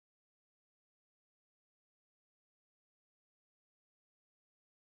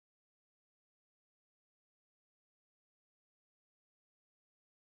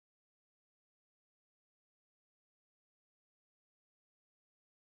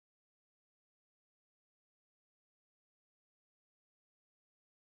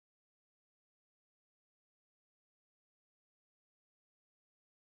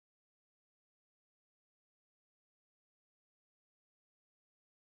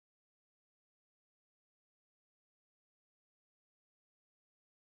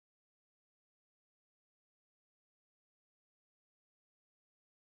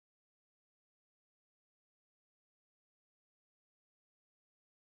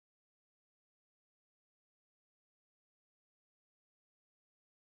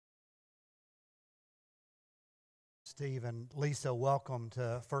Steve and Lisa, welcome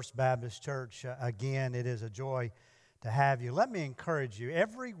to First Baptist Church. Again, it is a joy to have you. Let me encourage you.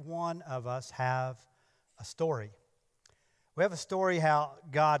 Every one of us have a story. We have a story how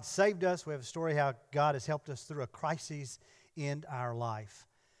God saved us. We have a story how God has helped us through a crisis in our life.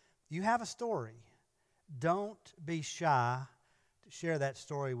 You have a story. Don't be shy to share that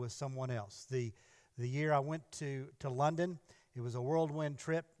story with someone else. The year I went to London, it was a whirlwind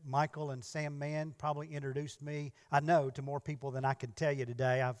trip. Michael and Sam Mann probably introduced me, I know, to more people than I can tell you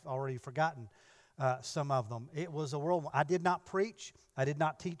today. I've already forgotten some of them. It was a whirlwind. I did not preach. I did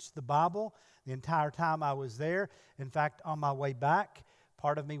not teach the Bible the entire time I was there. In fact, on my way back,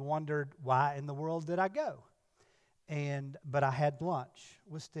 part of me wondered, why in the world did I go? But I had lunch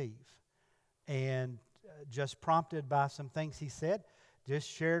with Steve. And just prompted by some things he said, just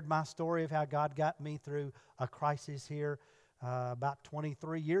shared my story of how God got me through a crisis here about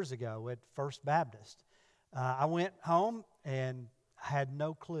 23 years ago at First Baptist. I went home and had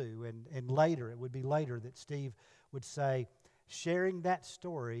no clue. And later, it would be later that Steve would say, sharing that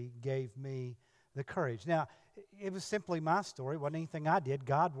story gave me the courage. Now, it was simply my story. It wasn't anything I did.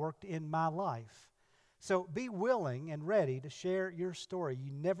 God worked in my life. So be willing and ready to share your story.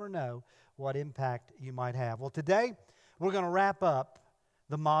 You never know what impact you might have. Well, today, we're going to wrap up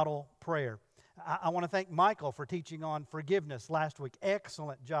the model prayer. I want to thank Michael for teaching on forgiveness last week.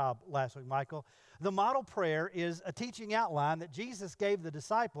 Excellent job last week, Michael. The model prayer is a teaching outline that Jesus gave the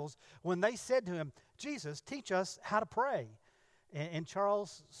disciples when they said to him, Jesus, teach us how to pray. And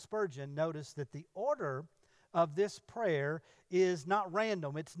Charles Spurgeon noticed that the order of this prayer is not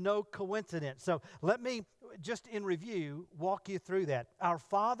random. It's no coincidence. So let me, just in review, walk you through that. Our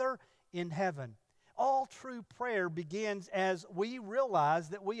Father in heaven. All true prayer begins as we realize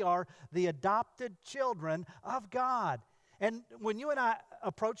that we are the adopted children of God. And when you and I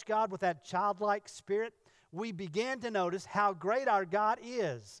approach God with that childlike spirit, we begin to notice how great our God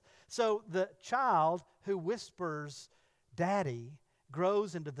is. So the child who whispers, Daddy,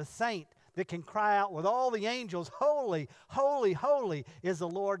 grows into the saint that can cry out with all the angels, holy, holy, holy is the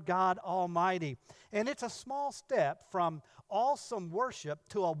Lord God Almighty. And it's a small step from awesome worship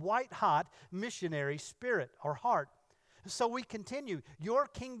to a white-hot missionary spirit or heart. So we continue. Your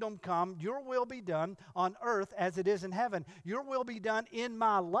kingdom come, your will be done on earth as it is in heaven. Your will be done in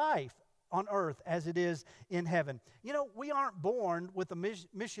my life on earth as it is in heaven. You know, we aren't born with a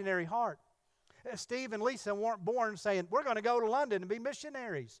missionary heart. Steve and Lisa weren't born saying, we're going to go to London and be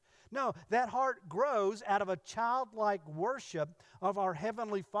missionaries. No, that heart grows out of a childlike worship of our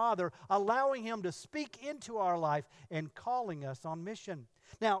Heavenly Father, allowing Him to speak into our life and calling us on mission.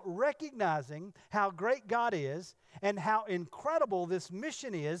 Now, recognizing how great God is and how incredible this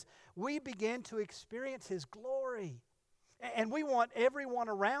mission is, we begin to experience His glory. And we want everyone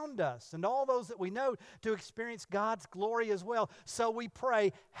around us and all those that we know to experience God's glory as well. So we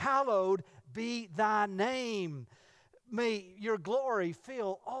pray, hallowed be thy name. May your glory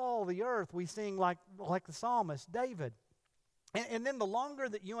fill all the earth. We sing like the psalmist David. And then the longer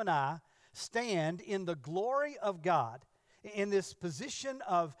that you and I stand in the glory of God, in this position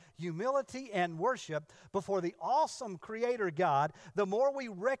of humility and worship before the awesome Creator God, the more we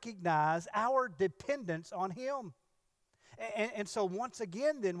recognize our dependence on Him. And so once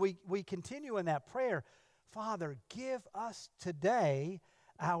again, then we continue in that prayer. Father, give us today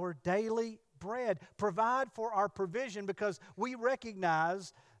our daily bread. Provide for our provision because we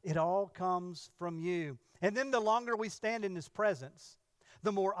recognize it all comes from you. And then the longer we stand in His presence,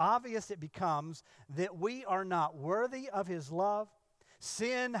 the more obvious it becomes that we are not worthy of His love.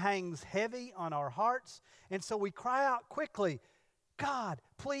 Sin hangs heavy on our hearts. And so we cry out quickly, God,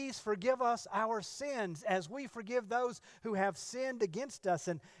 please forgive us our sins as we forgive those who have sinned against us.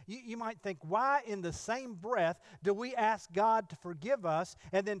 And you might think, why in the same breath do we ask God to forgive us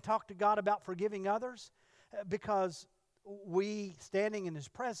and then talk to God about forgiving others? Because we, standing in His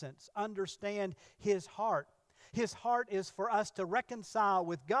presence, understand His heart. His heart is for us to reconcile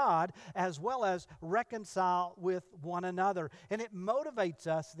with God as well as reconcile with one another. And it motivates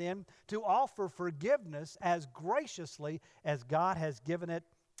us then to offer forgiveness as graciously as God has given it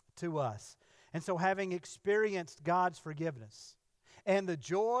to us. And so having experienced God's forgiveness and the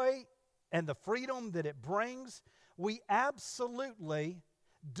joy and the freedom that it brings, we absolutely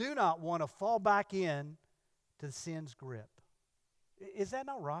do not want to fall back in to sin's grip. Is that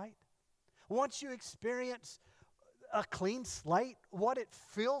not right? Once you experience a clean slate, what it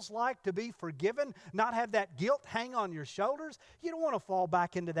feels like to be forgiven, not have that guilt hang on your shoulders, you don't want to fall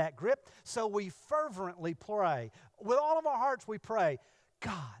back into that grip. So we fervently pray. With all of our hearts we pray,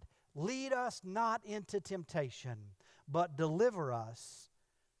 God, lead us not into temptation, but deliver us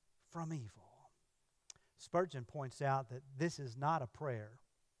from evil. Spurgeon points out that this is not a prayer.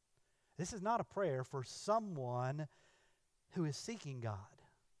 This is not a prayer for someone who is seeking God.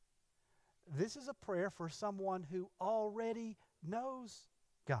 This is a prayer for someone who already knows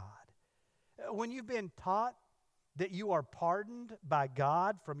God. When you've been taught that you are pardoned by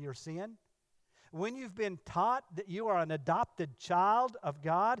God from your sin, when you've been taught that you are an adopted child of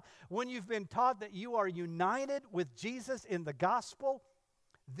God, when you've been taught that you are united with Jesus in the gospel,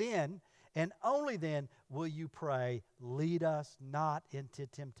 then and only then will you pray, lead us not into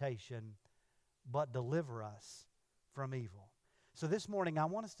temptation, but deliver us from evil. So this morning, I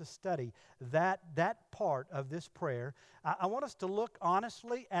want us to study that part of this prayer. I want us to look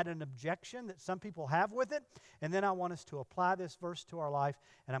honestly at an objection that some people have with it, and then I want us to apply this verse to our life,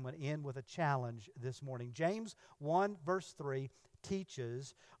 and I'm going to end with a challenge this morning. James 1, verse 3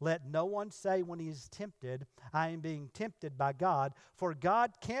 teaches, let no one say when he is tempted, I am being tempted by God, for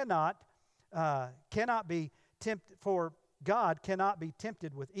God cannot be tempted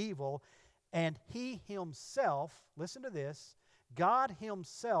with evil, and he himself, listen to this, God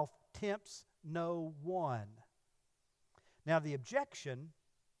himself tempts no one. Now the objection,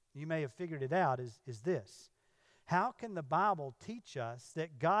 you may have figured it out, is this. How can the Bible teach us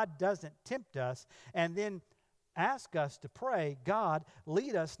that God doesn't tempt us and then ask us to pray, God,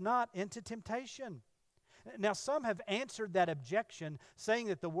 lead us not into temptation? Now, some have answered that objection saying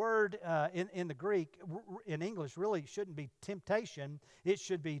that the word in the Greek, in English, really shouldn't be temptation. It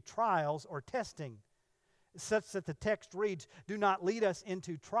should be trials or testing, such that the text reads, do not lead us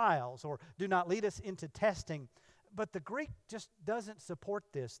into trials or do not lead us into testing. But the Greek just doesn't support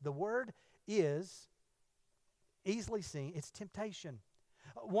this. The word is easily seen. It's temptation.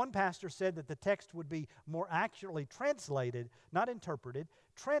 One pastor said that the text would be more accurately translated, not interpreted,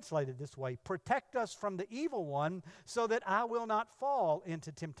 translated this way, protect us from the evil one so that I will not fall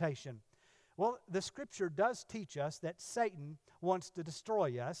into temptation. Well, the Scripture does teach us that Satan wants to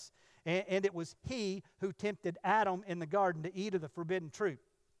destroy us, and it was he who tempted Adam in the garden to eat of the forbidden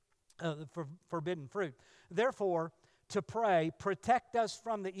fruit. Therefore, to pray, protect us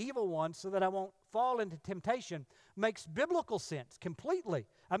from the evil one so that I won't fall into temptation, makes biblical sense completely.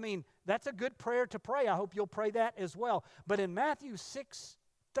 I mean, that's a good prayer to pray. I hope you'll pray that as well. But in Matthew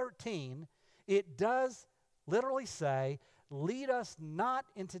 6:13, it does literally say, lead us not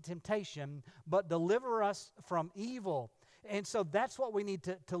into temptation, but deliver us from evil. And so that's what we need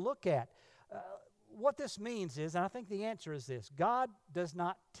to look at. What this means is, and I think the answer is this, God does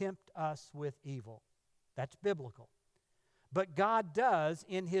not tempt us with evil. That's biblical. But God does,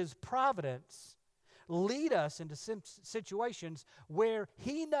 in His providence, lead us into situations where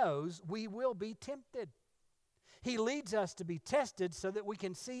He knows we will be tempted. He leads us to be tested so that we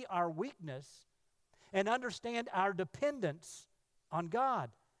can see our weakness and understand our dependence on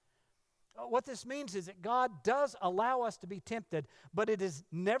God. What this means is that God does allow us to be tempted, but it is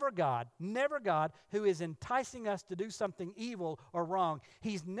never God who is enticing us to do something evil or wrong.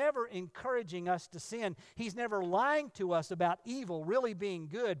 He's never encouraging us to sin. He's never lying to us about evil really being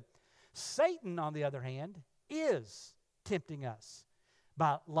good. Satan, on the other hand, is tempting us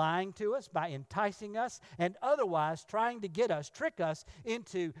by lying to us, by enticing us, and otherwise trying to trick us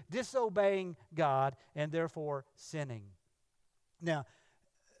into disobeying God and therefore sinning. Now,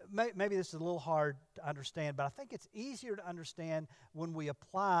 maybe this is a little hard to understand, but I think it's easier to understand when we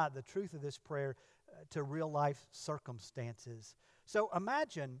apply the truth of this prayer to real life circumstances. So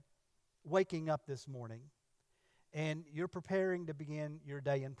imagine waking up this morning and you're preparing to begin your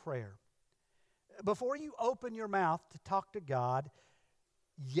day in prayer. Before you open your mouth to talk to God,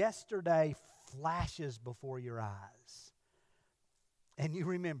 yesterday flashes before your eyes. And you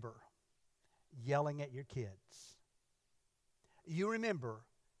remember yelling at your kids. You remember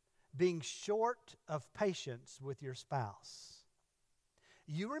being short of patience with your spouse.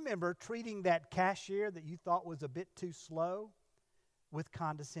 You remember treating that cashier that you thought was a bit too slow with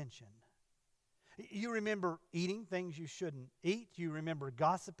condescension. You remember eating things you shouldn't eat. You remember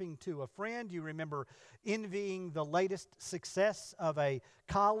gossiping to a friend. You remember envying the latest success of a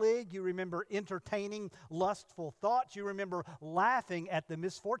colleague. You remember entertaining lustful thoughts. You remember laughing at the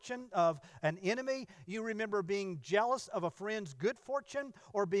misfortune of an enemy. You remember being jealous of a friend's good fortune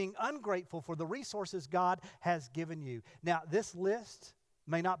or being ungrateful for the resources God has given you. Now, this list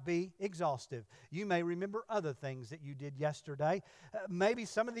may not be exhaustive. You may remember other things that you did yesterday. Maybe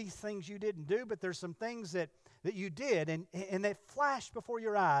some of these things you didn't do, but there's some things that you did, and they flashed before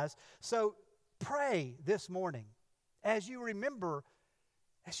your eyes. So pray this morning as you remember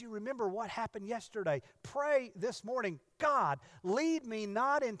what happened yesterday. Pray this morning, God, lead me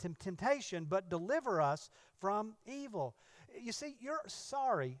not into temptation, but deliver us from evil. You see, you're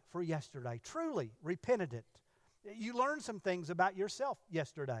sorry for yesterday, truly repented it. You learned some things about yourself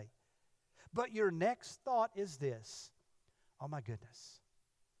yesterday. But your next thought is this: oh my goodness,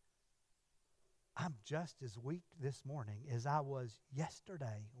 I'm just as weak this morning as I was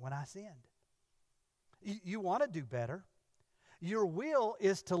yesterday when I sinned. You want to do better. Your will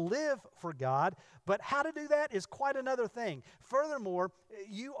is to live for God, but how to do that is quite another thing. Furthermore,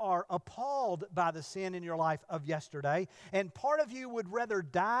 you are appalled by the sin in your life of yesterday, and part of you would rather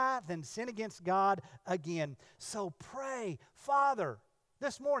die than sin against God again. So pray, Father,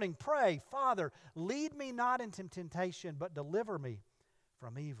 this morning, pray, Father, lead me not into temptation, but deliver me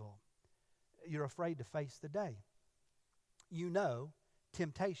from evil. You're afraid to face the day. You know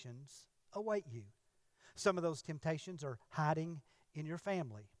temptations await you. Some of those temptations are hiding in your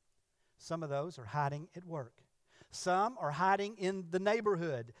family. Some of those are hiding at work. Some are hiding in the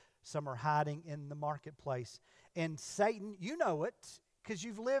neighborhood. Some are hiding in the marketplace. And Satan, you know it because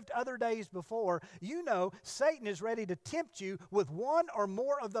you've lived other days before. You know Satan is ready to tempt you with one or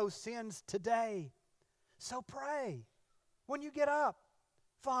more of those sins today. So pray when you get up.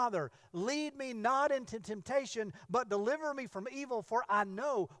 Father, lead me not into temptation, but deliver me from evil, for I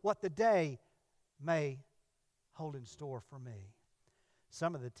know what the day may hold in store for me.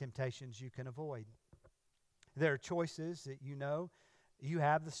 Some of the temptations you can avoid. There are choices that you know you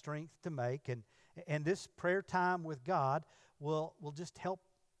have the strength to make, and this prayer time with God will just help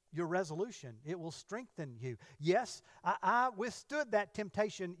your resolution. It will strengthen you. Yes, I withstood that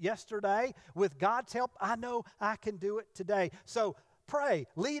temptation yesterday. With God's help, I know I can do it today. So pray,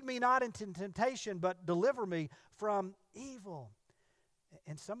 lead me not into temptation, but deliver me from evil.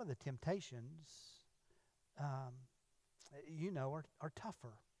 And some of the temptations, are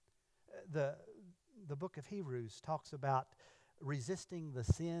tougher. The book of Hebrews talks about resisting the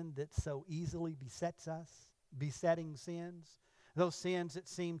sin that so easily besets us, besetting sins, those sins that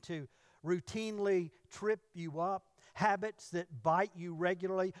seem to routinely trip you up, habits that bite you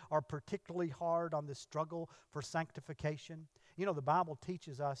regularly are particularly hard on the struggle for sanctification. You know, the Bible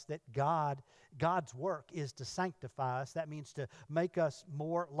teaches us that God's work is to sanctify us. That means to make us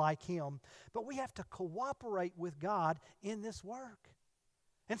more like Him. But we have to cooperate with God in this work.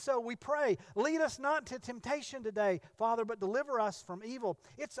 And so we pray, lead us not to temptation today, Father, but deliver us from evil.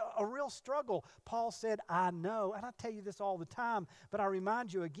 It's a real struggle. Paul said, I know, and I tell you this all the time, but I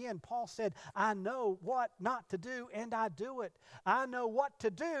remind you again, Paul said, I know what not to do, and I do it. I know what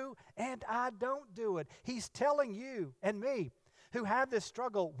to do, and I don't do it. He's telling you and me who have this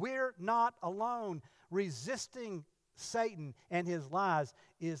struggle, we're not alone. Resisting Satan and his lies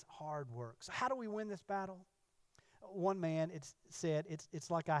is hard work. So how do we win this battle? One man said,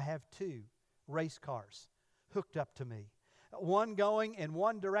 it's like I have two race cars hooked up to me. One going in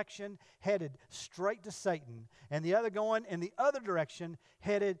one direction, headed straight to Satan, and the other going in the other direction,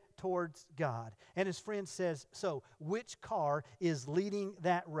 headed towards God. And his friend says, so which car is leading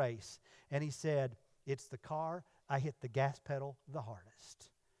that race? And he said, it's the car I hit the gas pedal the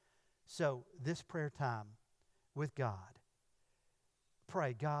hardest. So this prayer time with God,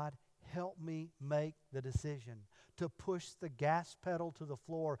 pray, God, help me make the decision to push the gas pedal to the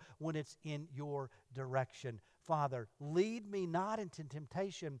floor when it's in your direction. Father, lead me not into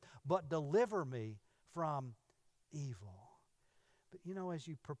temptation, but deliver me from evil. But you know, as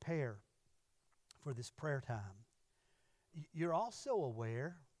you prepare for this prayer time, you're also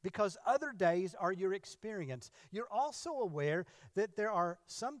aware, because other days are your experience, you're also aware that there are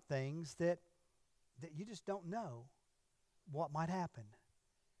some things that you just don't know what might happen.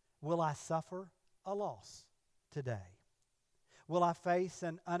 Will I suffer a loss today? Will I face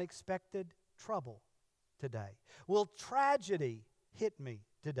an unexpected trouble today? Will tragedy hit me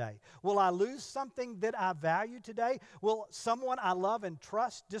today? Will I lose something that I value today? Will someone I love and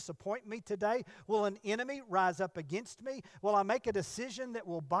trust disappoint me today? Will an enemy rise up against me? Will I make a decision that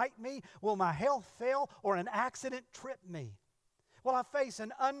will bite me? Will my health fail or an accident trip me? Will I face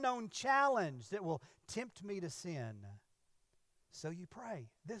an unknown challenge that will tempt me to sin? So you pray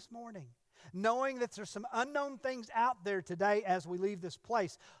this morning, knowing that there's some unknown things out there today as we leave this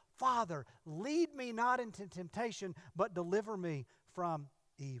place. Father, lead me not into temptation, but deliver me from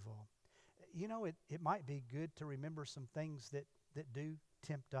evil. You know, it might be good to remember some things that do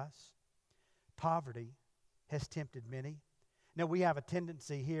tempt us. Poverty has tempted many. Now, we have a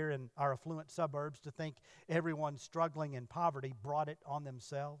tendency here in our affluent suburbs to think everyone struggling in poverty brought it on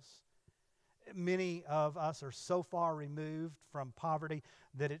themselves. Many of us are so far removed from poverty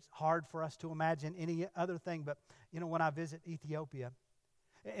that it's hard for us to imagine any other thing. But, you know, when I visit Ethiopia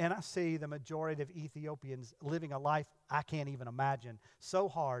and I see the majority of Ethiopians living a life I can't even imagine, so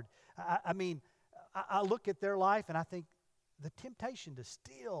hard. I mean, I look at their life and I think the temptation to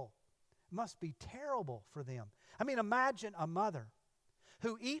steal must be terrible for them. I mean, imagine a mother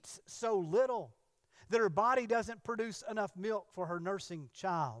who eats so little that her body doesn't produce enough milk for her nursing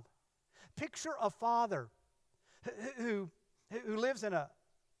child. Picture a father who lives in a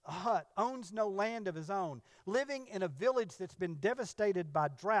hut, owns no land of his own, living in a village that's been devastated by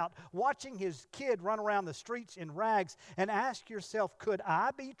drought, watching his kid run around the streets in rags, and ask yourself, could I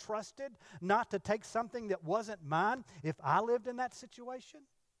be trusted not to take something that wasn't mine if I lived in that situation?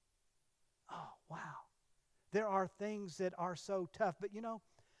 Oh, wow. There are things that are so tough. But you know,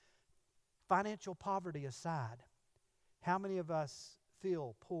 financial poverty aside, how many of us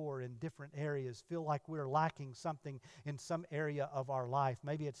feel poor in different areas, feel like we're lacking something in some area of our life?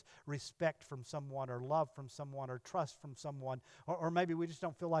 Maybe it's respect from someone, or love from someone, or trust from someone, or maybe we just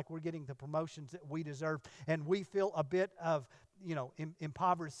don't feel like we're getting the promotions that we deserve, and we feel a bit of,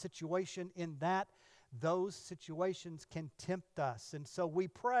 impoverished situation in that. Those situations can tempt us. And so we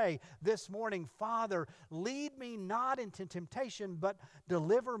pray this morning, Father, lead me not into temptation, but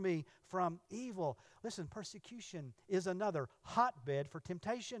deliver me from evil. Listen, persecution is another hotbed for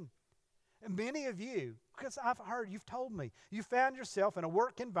temptation. And many of you, because I've heard, you've told me, you found yourself in a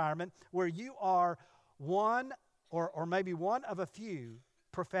work environment where you are one or maybe one of a few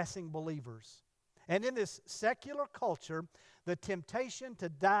professing believers. And in this secular culture, the temptation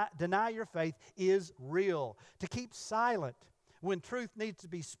to deny your faith is real. To keep silent when truth needs to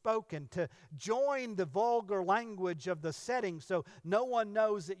be spoken. To join the vulgar language of the setting so no one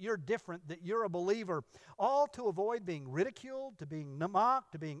knows that you're different, that you're a believer. All to avoid being ridiculed, to being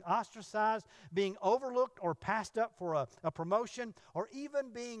mocked, to being ostracized, being overlooked or passed up for a promotion, or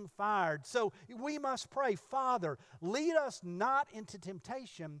even being fired. So we must pray, Father, lead us not into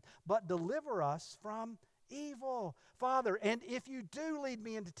temptation, but deliver us from evil. Father, and if you do lead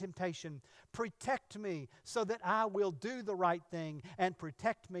me into temptation, protect me so that I will do the right thing, and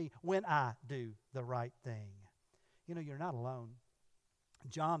protect me when I do the right thing. You know, you're not alone.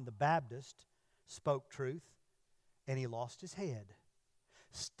 John the Baptist spoke truth, and he lost his head.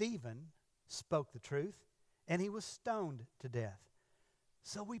 Stephen spoke the truth, and he was stoned to death.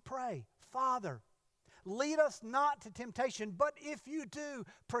 So we pray, Father, lead us not to temptation, but if you do,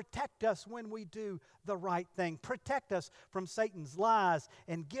 protect us when we do the right thing. Protect us from Satan's lies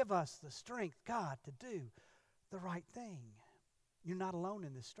and give us the strength, God, to do the right thing. You're not alone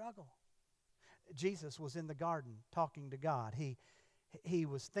in this struggle. Jesus was in the garden talking to God. He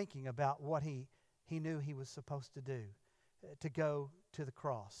was thinking about what he knew he was supposed to do, to go to the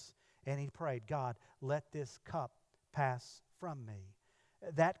cross. And he prayed, God, let this cup pass from me.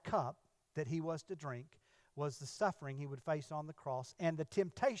 That cup that he was to drink was the suffering he would face on the cross and the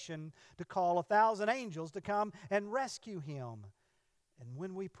temptation to call 1,000 angels to come and rescue him. And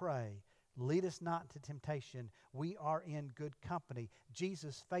when we pray, lead us not into temptation, we are in good company.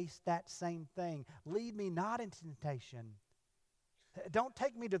 Jesus faced that same thing. Lead me not into temptation. Don't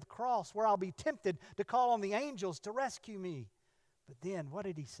take me to the cross where I'll be tempted to call on the angels to rescue me. But then, what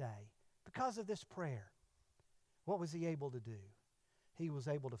did he say? Because of this prayer, what was he able to do? He was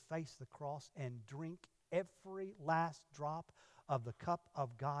able to face the cross and drink every last drop of the cup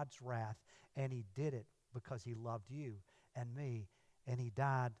of God's wrath. And he did it because he loved you and me, and he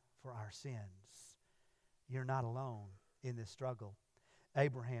died for our sins. You're not alone in this struggle.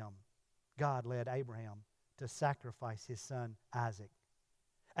 God led Abraham to sacrifice his son Isaac.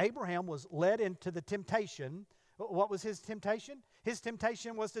 Abraham was led into the temptation. What was his temptation? His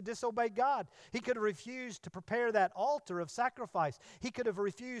temptation was to disobey God. He could have refused to prepare that altar of sacrifice. He could have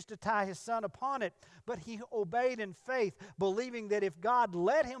refused to tie his son upon it, but he obeyed in faith, believing that if God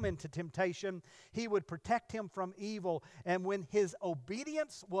led him into temptation, he would protect him from evil. And when his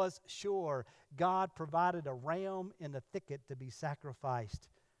obedience was sure, God provided a ram in the thicket to be sacrificed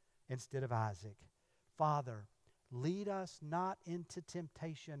instead of Isaac. Father, lead us not into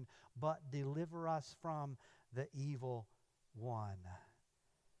temptation, but deliver us from the evil one.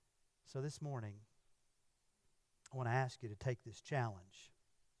 So this morning, I want to ask you to take this challenge.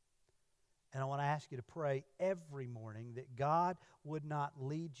 And I want to ask you to pray every morning that God would not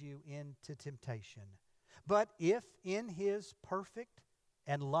lead you into temptation. But if in His perfect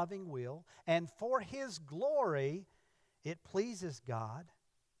and loving will and for His glory it pleases God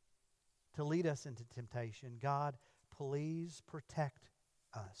to lead us into temptation, God, please protect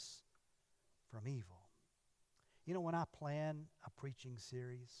us from evil. You know, when I plan a preaching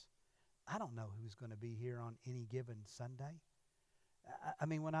series, I don't know who's going to be here on any given Sunday. I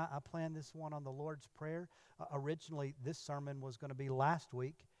mean, when I planned this one on the Lord's Prayer, originally this sermon was going to be last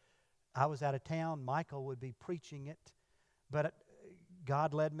week. I was out of town. Michael would be preaching it. But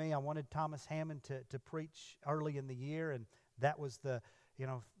God led me. I wanted Thomas Hammond to preach early in the year, and that was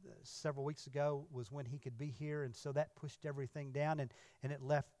several weeks ago was when he could be here, and so that pushed everything down, and it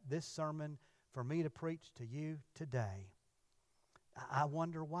left this sermon for me to preach to you today. I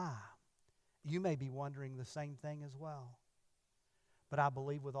wonder why. You may be wondering the same thing as well. But I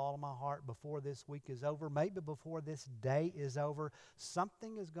believe with all of my heart before this week is over, maybe before this day is over,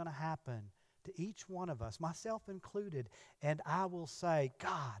 something is going to happen to each one of us, myself included, and I will say,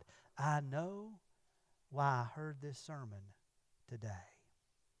 God, I know why I heard this sermon today.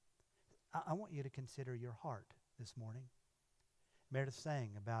 I want you to consider your heart this morning. Meredith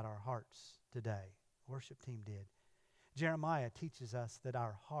sang about our hearts today. Worship team did. Jeremiah teaches us that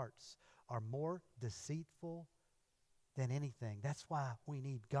our hearts are more deceitful than anything. That's why we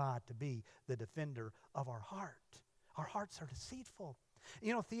need God to be the defender of our heart. Our hearts are deceitful.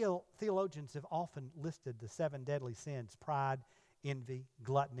 You know, theologians have often listed the 7 deadly sins: pride, envy,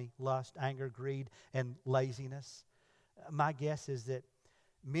 gluttony, lust, anger, greed, and laziness. My guess is that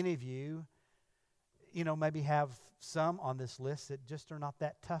many of you, maybe have some on this list that just are not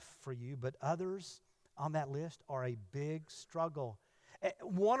that tough for you, but others on that list are a big struggle.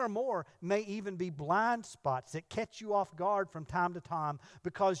 One or more may even be blind spots that catch you off guard from time to time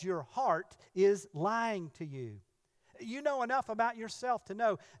because your heart is lying to you. You know enough about yourself to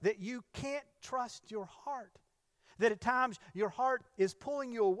know that you can't trust your heart, that at times your heart is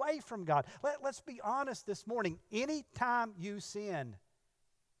pulling you away from God. Let's be honest this morning. Anytime you sin,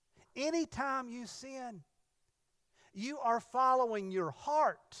 you are following your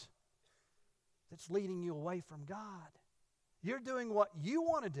heart that's leading you away from God. You're doing what you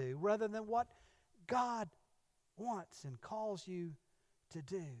want to do rather than what God wants and calls you to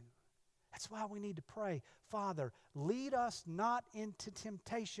do. That's why we need to pray, Father, lead us not into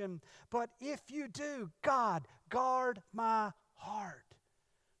temptation, but if you do, God, guard my heart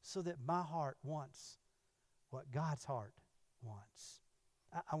so that my heart wants what God's heart wants.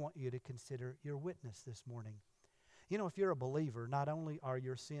 I want you to consider your witness this morning. If you're a believer, not only are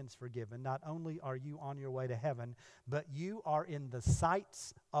your sins forgiven, not only are you on your way to heaven, but you are in the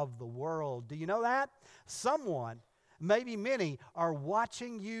sights of the world. Do you know that? Someone, maybe many, are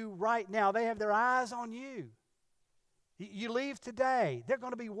watching you right now. They have their eyes on you. You leave today, they're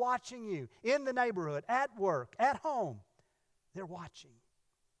going to be watching you in the neighborhood, at work, at home. They're watching.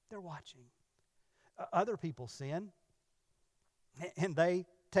 Other people sin, and they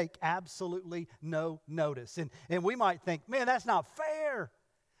take absolutely no notice. And we might think, man, that's not fair.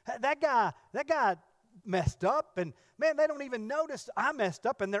 That guy messed up, and man, they don't even notice I messed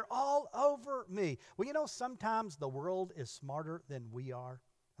up, and they're all over me. Well, sometimes the world is smarter than we are.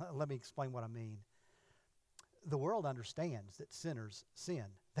 Let me explain what I mean. The world understands that sinners sin.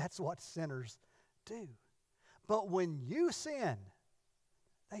 That's what sinners do. But when you sin,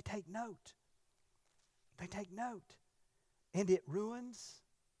 they take note. And it ruins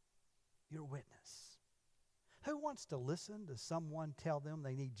your witness. Who wants to listen to someone tell them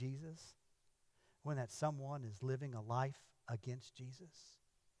they need Jesus when that someone is living a life against Jesus?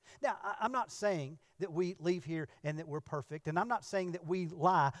 Now, I'm not saying that we leave here and that we're perfect, and I'm not saying that we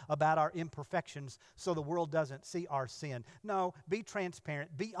lie about our imperfections so the world doesn't see our sin. No, be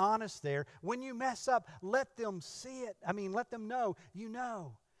transparent, be honest there. When you mess up, let them see it. Let them know you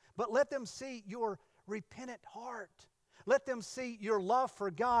know. But let them see your repentant heart. Let them see your love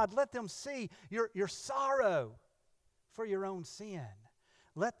for God. Let them see your sorrow for your own sin.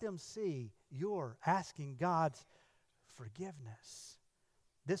 Let them see your asking God's forgiveness.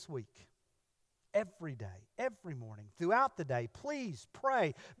 This week, every day, every morning, throughout the day, please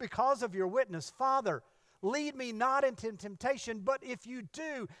pray because of your witness. Father, lead me not into temptation, but if you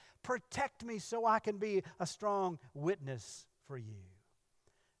do, protect me so I can be a strong witness for you.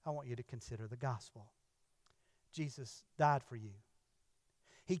 I want you to consider the gospel. Jesus died for you.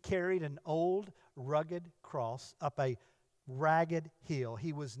 He carried an old, rugged cross up a ragged hill.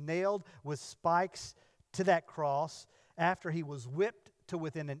 He was nailed with spikes to that cross after he was whipped to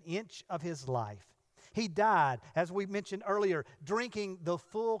within an inch of his life. He died, as we mentioned earlier, drinking the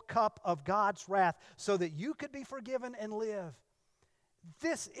full cup of God's wrath so that you could be forgiven and live.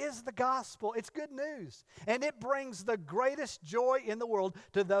 This is the gospel. It's good news. And it brings the greatest joy in the world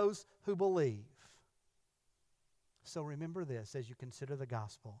to those who believe. So remember this as you consider the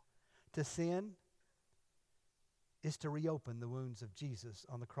gospel. To sin is to reopen the wounds of Jesus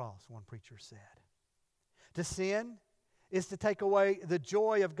on the cross, one preacher said. To sin is to take away the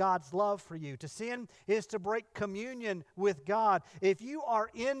joy of God's love for you. To sin is to break communion with God. If you are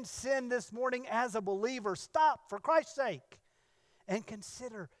in sin this morning as a believer, stop for Christ's sake and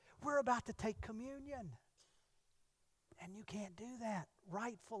consider, we're about to take communion. And you can't do that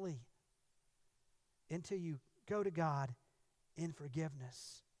rightfully until you go to God in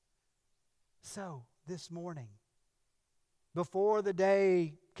forgiveness. So, this morning, before the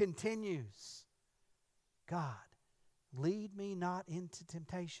day continues, God, lead me not into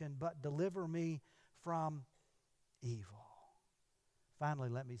temptation, but deliver me from evil. Finally,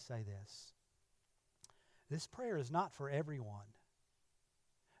 let me say this. This prayer is not for everyone.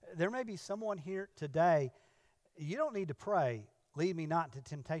 There may be someone here today, you don't need to pray, lead me not into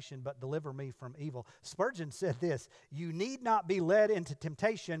temptation, but deliver me from evil. Spurgeon said this, you need not be led into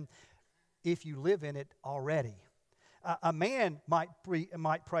temptation if you live in it already. A man might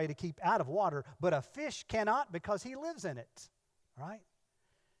pray to keep out of water, but a fish cannot because he lives in it, right?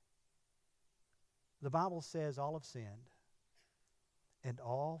 The Bible says all have sinned and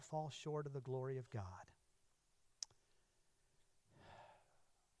all fall short of the glory of God.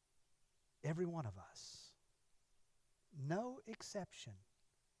 Every one of us, no exception,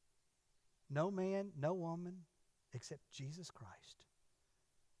 no man, no woman, except Jesus Christ.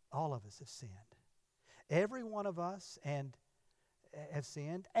 All of us have sinned. Every one of us have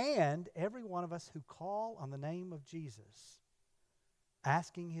sinned, and every one of us who call on the name of Jesus,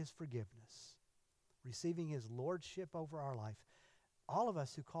 asking His forgiveness, receiving His lordship over our life, all of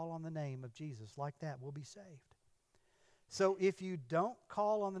us who call on the name of Jesus like that will be saved. So if you don't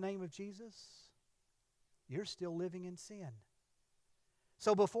call on the name of Jesus, you're still living in sin.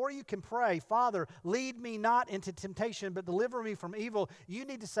 So before you can pray, Father, lead me not into temptation, but deliver me from evil, you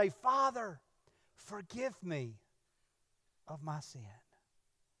need to say, Father, forgive me of my sin.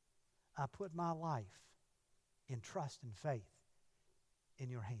 I put my life in trust and faith in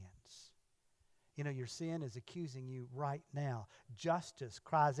your hands. You know, your sin is accusing you right now. Justice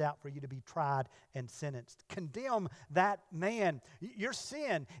cries out for you to be tried and sentenced. Condemn that man. Your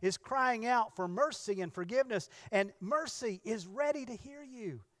sin is crying out for mercy and forgiveness, and mercy is ready to hear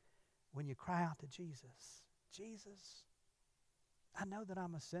you when you cry out to Jesus. Jesus, I know that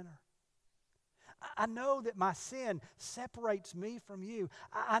I'm a sinner. I know that my sin separates me from you.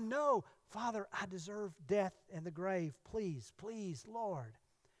 I know, Father, I deserve death and the grave. Please, please, Lord,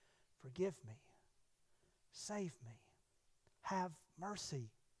 forgive me. Save me. Have mercy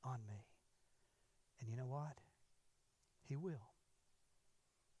on me. And you know what? He will.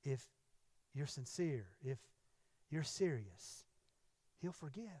 If you're sincere, if you're serious, He'll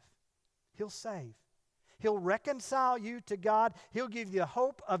forgive. He'll save. He'll reconcile you to God. He'll give you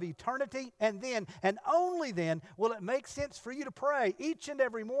hope of eternity. And then, and only then, will it make sense for you to pray each and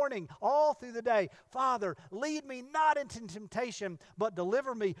every morning, all through the day, Father, lead me not into temptation, but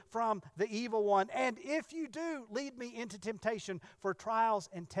deliver me from the evil one. And if you do lead me into temptation for trials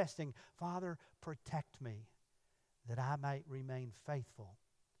and testing, Father, protect me that I might remain faithful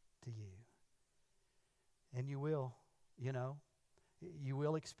to you. And you will, you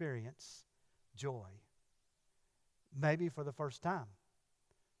will experience joy. Maybe for the first time,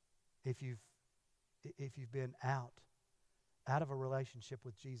 if you've been out of a relationship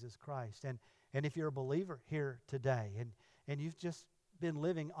with Jesus Christ, and if you're a believer here today, and you've just been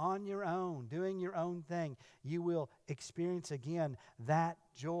living on your own, doing your own thing, you will experience again that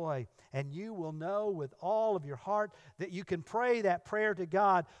joy, and you will know with all of your heart that you can pray that prayer to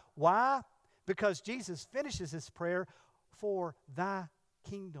God. Why? Because Jesus finishes this prayer, for thy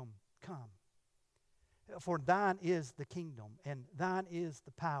kingdom come. For thine is the kingdom, and thine is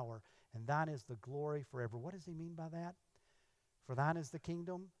the power, and thine is the glory forever. What does he mean by that? For thine is the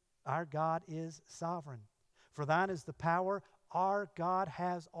kingdom, our God is sovereign. For thine is the power, our God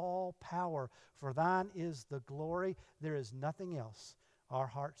has all power. For thine is the glory, there is nothing else our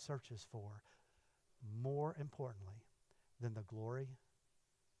heart searches for more importantly than the glory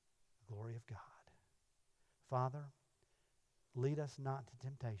of God. Father, lead us not to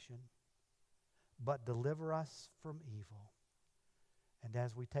temptation, but deliver us from evil. And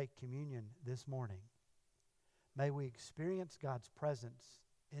as we take communion this morning, may we experience God's presence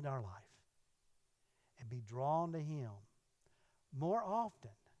in our life and be drawn to Him more often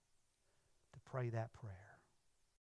to pray that prayer.